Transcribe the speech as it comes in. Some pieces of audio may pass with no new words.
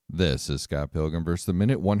This is Scott Pilgrim vs. the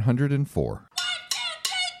Minute 104.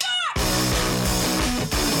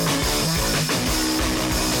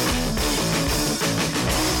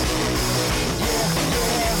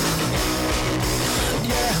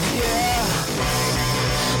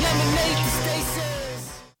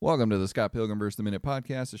 Welcome to the Scott Pilgrim vs. the Minute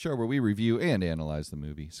podcast, a show where we review and analyze the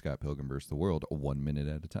movie Scott Pilgrim vs. the World 1 minute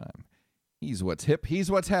at a time. He's what's hip,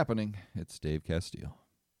 he's what's happening. It's Dave Castile.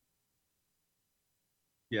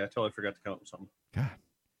 Yeah, I totally forgot to come up with something. God,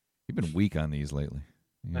 you've been weak on these lately.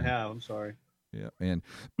 Yeah. I have, I'm sorry. Yeah, and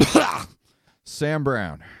Sam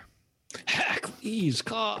Brown. Heck, please,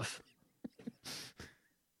 cough.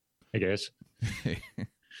 Hey, guys.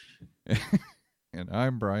 And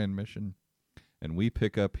I'm Brian Mission. And we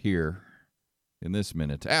pick up here in this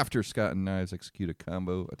minute after Scott and Knives execute a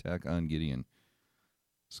combo attack on Gideon.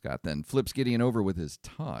 Scott then flips Gideon over with his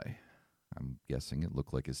tie. I'm guessing it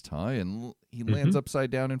looked like his tie, and he lands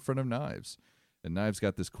upside down in front of Knives. And Knives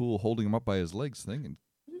got this cool holding him up by his legs thing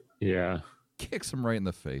and kicks him right in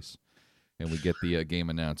the face. And we get the game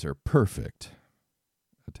announcer, perfect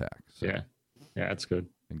attack. So, yeah, that's good.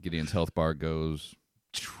 And Gideon's health bar goes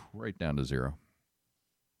right down to 0.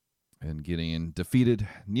 And Gideon defeated,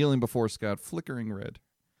 kneeling before Scott, flickering red.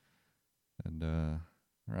 And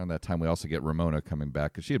around that time, we also get Ramona coming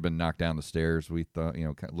back because she had been knocked down the stairs. We thought,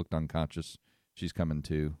 looked unconscious. She's coming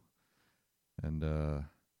too. And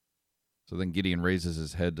so then Gideon raises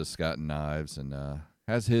his head to Scott and Knives and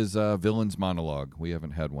has his villain's monologue. We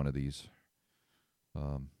haven't had one of these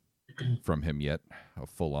from him yet, a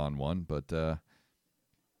full-on one, but...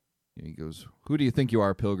 he goes, "Who do you think you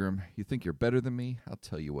are, Pilgrim? You think you're better than me? I'll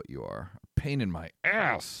tell you what you are. A pain in my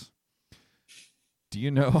ass. Do you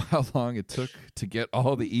know how long it took to get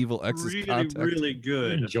all the Evil X's contact? Really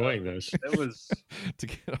good. I'm enjoying this. That was to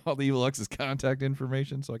get all the Evil X's contact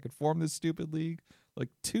information so I could form this stupid league? Like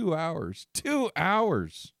 2 hours. 2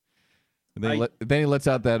 hours. And then he lets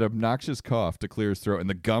out that obnoxious cough to clear his throat, and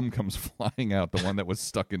the gum comes flying out, the one that was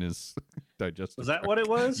stuck in his digestive Was that tract. what it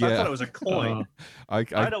was? Yeah. I thought it was a coin.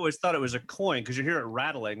 I'd I'd always thought it was a coin because you hear it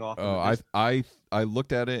rattling off. I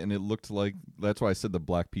looked at it and it looked like, that's why I said the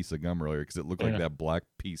black piece of gum earlier, because it looked like that black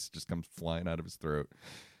piece just comes flying out of his throat.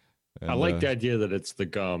 And, I like the idea that it's the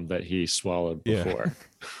gum that he swallowed before.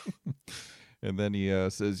 And then he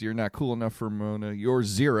says, "You're not cool enough for Ramona. You're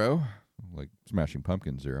 0." Like Smashing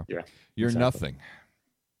Pumpkins 0. Yeah, You're exactly. nothing.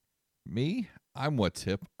 Me? I'm what's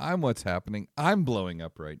hip. I'm what's happening. I'm blowing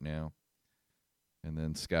up right now. And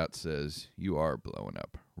then Scott says, "You are blowing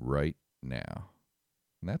up right now."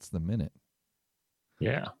 And that's the minute.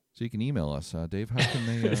 Yeah. So you can email us, Dave. How can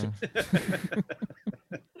they?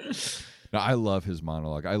 No, I love his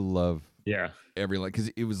monologue. I love every because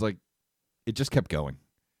it was like it just kept going,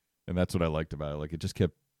 and that's what I liked about it. Like it just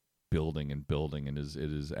kept building and building, and his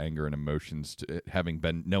anger and emotions to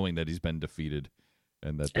knowing that he's been defeated,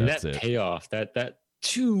 and that's that it. Payoff that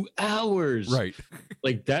 2 hours, right?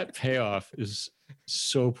 Like that payoff is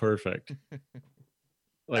so perfect.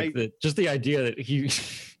 Like just the idea that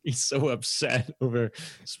he's so upset over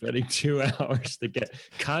spending 2 hours to get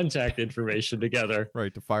contact information together,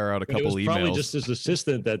 right? To fire out a couple emails. Probably just his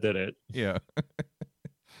assistant that did it. Yeah.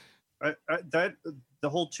 The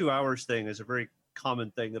whole 2 hours thing is a very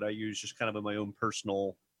common thing that I use just kind of in my own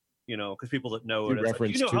personal, because people that know it, it's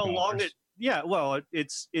like, how long it. Yeah, well,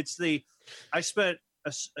 I spent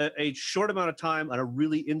a short amount of time on a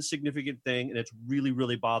really insignificant thing, and it really,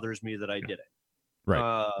 really bothers me that I did it.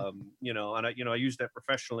 Right. And I use that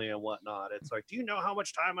professionally and whatnot. It's like, do you know how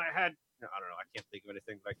much time I had? I don't know. I can't think of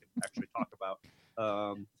anything that I can actually talk about.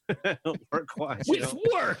 Work-wise, with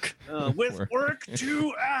work,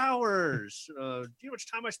 2 hours. Do you know how much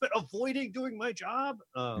time I spent avoiding doing my job?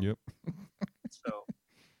 Yep. So,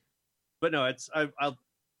 but no, I'll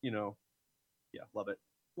love it.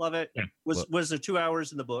 Love it. Yeah. Was there 2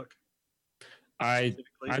 hours in the book? I'm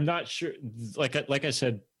not sure. Like I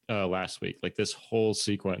said last week, like this whole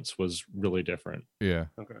sequence was really different. Yeah.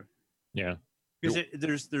 Okay. Yeah.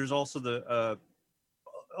 Because there's also the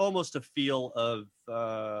almost a feel of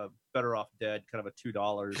Better Off Dead, kind of a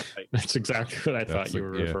 $2 type. That's exactly what I thought you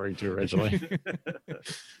were referring to originally.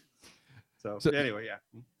 So anyway, yeah.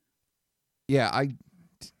 Yeah,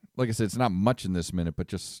 like I said, it's not much in this minute, but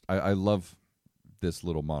just I love this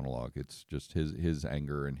little monologue. It's just his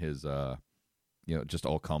anger and his just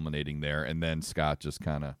all culminating there, and then Scott just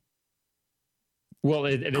kind of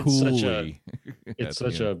it's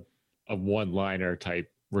such a one-liner type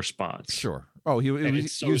response. Sure. Oh, he was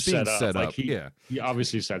being set up. Like he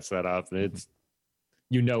obviously sets that up. It's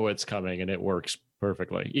it's coming, and it works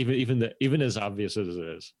perfectly. Even as obvious as it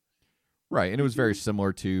is. Right, and it was very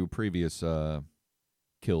similar to previous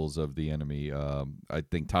kills of the enemy. I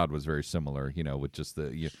think Todd was very similar, with just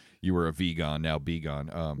you were a vegan, now be gone.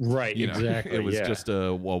 Right, exactly. It was just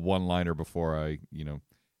a one-liner before I,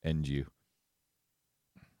 end you.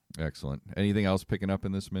 Excellent. Anything else picking up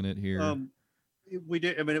in this minute here? We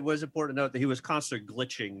did. I mean, it was important to note that he was constantly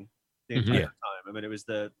glitching the entire time. I mean, it was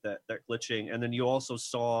that glitching, and then you also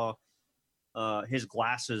saw his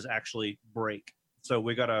glasses actually break. So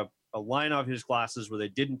we got a line of his glasses where they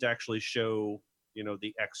didn't actually show,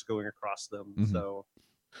 the X going across them. Mm-hmm. So,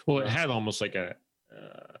 well, it had almost like it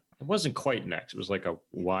wasn't quite an X. It was like a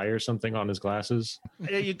Y or something on his glasses.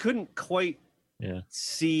 You couldn't quite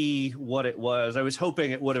see what it was. I was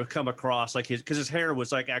hoping it would have come across like because his hair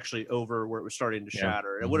was like actually over where it was starting to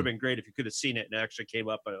shatter. It would have been great if you could have seen it and it actually came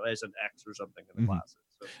up as an X or something in the glasses.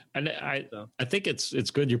 So, and I think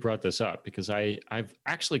it's good you brought this up because I've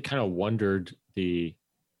actually kind of wondered the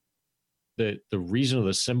reason of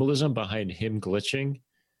the symbolism behind him glitching,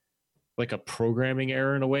 like a programming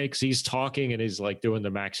error in a way, because he's talking and he's like doing the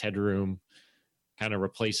Max Headroom, kind of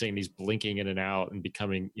replacing, he's blinking in and out and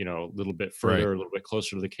becoming, a little bit further, a little bit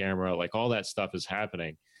closer to the camera. Like all that stuff is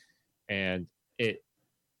happening. And it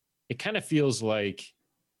kind of feels like,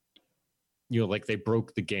 like they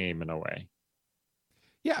broke the game in a way.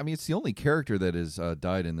 Yeah, I mean, it's the only character that has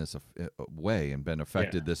died in this way and been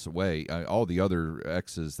affected this way. All the other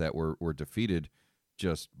X's that were defeated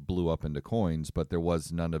just blew up into coins, but there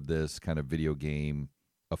was none of this kind of video game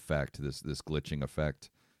effect, this glitching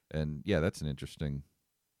effect. And yeah, that's an interesting.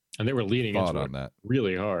 And they were leaning into on that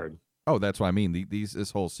really hard. Oh, that's what I mean.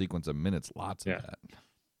 This whole sequence of minutes, lots of that.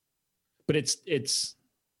 But it's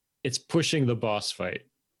pushing the boss fight.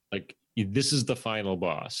 Like this is the final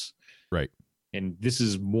boss, right? And this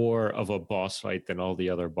is more of a boss fight than all the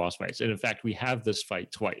other boss fights. And in fact, we have this fight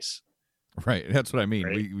twice. Right. That's what I mean.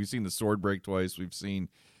 Right? We've seen the sword break twice. We've seen,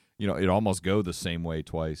 it almost go the same way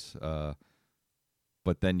twice.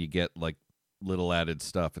 But then you get like little added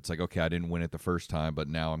stuff. It's like, okay, I didn't win it the first time, but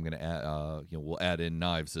now I'm going to add, we'll add in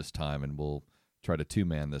knives this time and we'll try to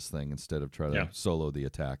two-man this thing instead of try to solo the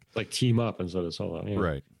attack. Like team up instead of solo. Yeah.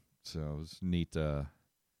 Right. So it was neat.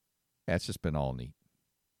 It's just been all neat.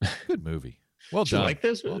 Good movie. Well done. You like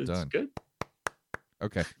this? Well it's done. Good.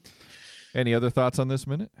 Okay. Any other thoughts on this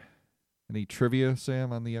minute? Any trivia,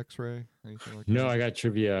 Sam, on the X-ray? Anything like no, that? I got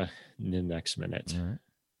trivia in the next minute. All right.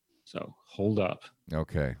 So hold up.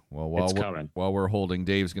 Okay. Well, while we're holding,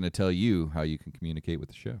 Dave's going to tell you how you can communicate with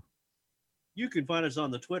the show. You can find us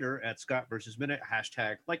on the Twitter at Scott vs. Minute,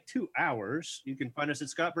 hashtag like 2 hours. You can find us at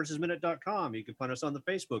scottversusminute.com. You can find us on the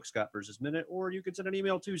Facebook Scott vs. Minute, or you can send an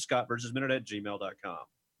email to scottversusminute@gmail.com.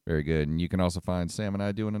 Very good. And you can also find Sam and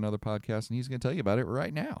I doing another podcast, and he's going to tell you about it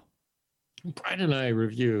right now. Brian and I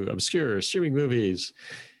review obscure streaming movies,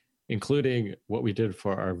 including what we did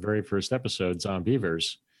for our very first episode,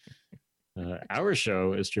 Zombievers. Our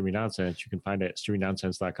show is Streaming Nonsense. You can find it at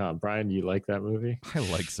streamingnonsense.com. Brian, do you like that movie? I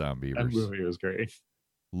like Zombievers. That movie was great.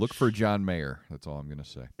 Look for John Mayer. That's all I'm going to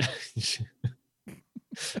say.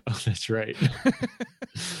 Oh, that's right.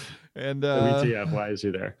 And WTF, why is he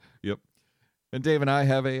there? Yep. And Dave and I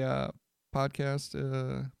have a podcast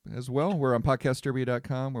as well. We're on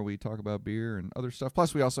podcastderby.com where we talk about beer and other stuff.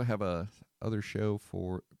 Plus, we also have a other show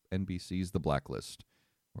for NBC's The Blacklist,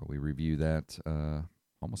 where we review that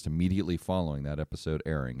almost immediately following that episode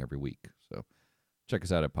airing every week. So check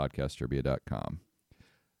us out at podcastderby.com.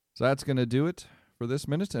 So that's going to do it for this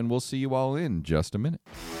minute, and we'll see you all in just a minute.